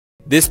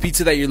This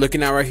pizza that you're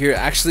looking at right here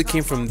actually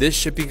came from this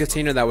shipping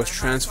container that was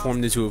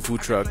transformed into a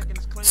food truck.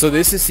 So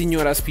this is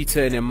Señora's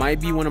Pizza, and it might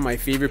be one of my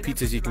favorite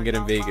pizzas you can get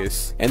in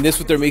Vegas. And this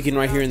what they're making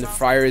right here in the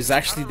fryer is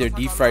actually their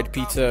deep fried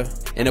pizza.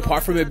 And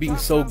apart from it being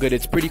so good,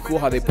 it's pretty cool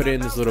how they put it in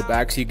this little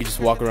bag so you can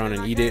just walk around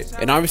and eat it.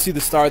 And obviously the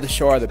star of the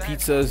show are the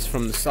pizzas,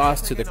 from the sauce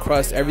to the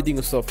crust, everything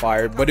is so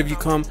fire. But if you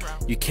come,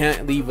 you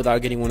can't leave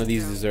without getting one of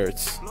these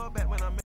desserts.